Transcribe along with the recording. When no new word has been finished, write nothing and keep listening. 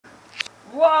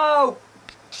Whoa!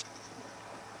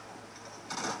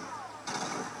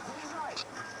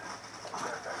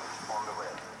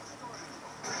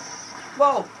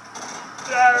 Whoa!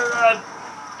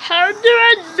 How do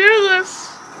I do this?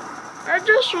 I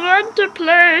just want to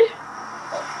play.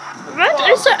 What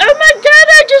is that? Oh my god,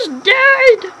 I just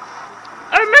died!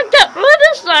 Oh my god, what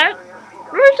is that?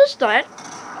 What is that?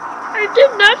 I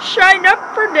did not sign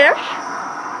up for this.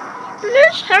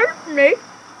 Please help me.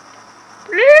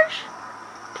 Please.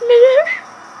 Please.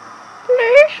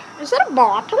 Please. Is that a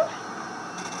bottle?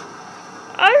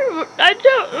 I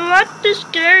don't want this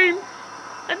game.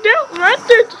 I don't want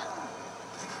it.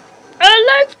 I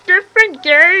like different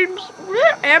games.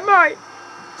 Where am I?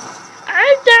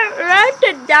 I don't want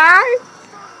to die.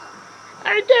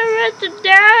 I don't want to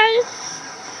die.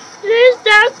 Please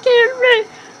don't kill me.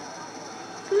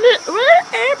 Where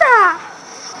am I?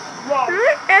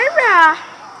 Where am I?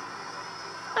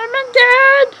 Oh my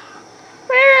god.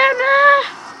 Where am I?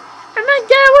 Oh my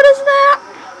god, what is that?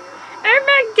 Oh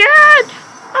my god.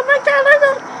 Oh my god,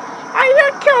 I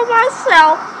didn't kill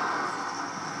myself.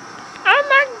 Oh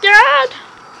my god.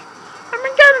 Oh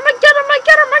my god, oh my god, oh my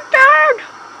god, oh my god.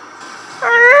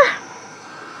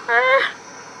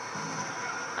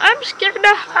 I'm scared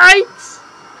of heights.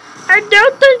 I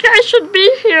don't think I should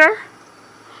be here.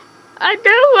 I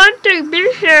don't want to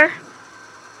be here.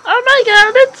 Oh my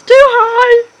god, it's too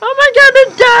high. Oh my god,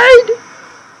 it died.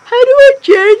 How do I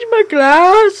change my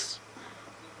glass?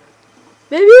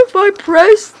 Maybe if I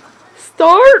press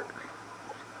start?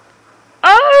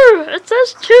 Oh, it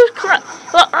says choose class.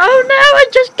 Oh no, I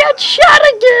just got shot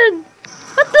again.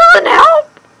 That doesn't help.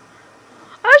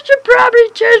 I should probably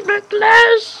change my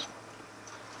class.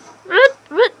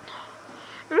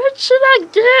 What should I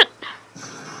get?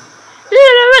 You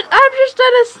know what, I'm just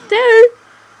gonna stay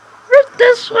with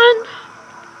this one.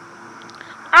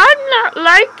 I'm not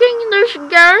liking this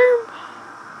game.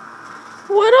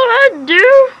 What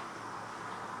do?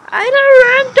 I don't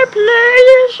want to play.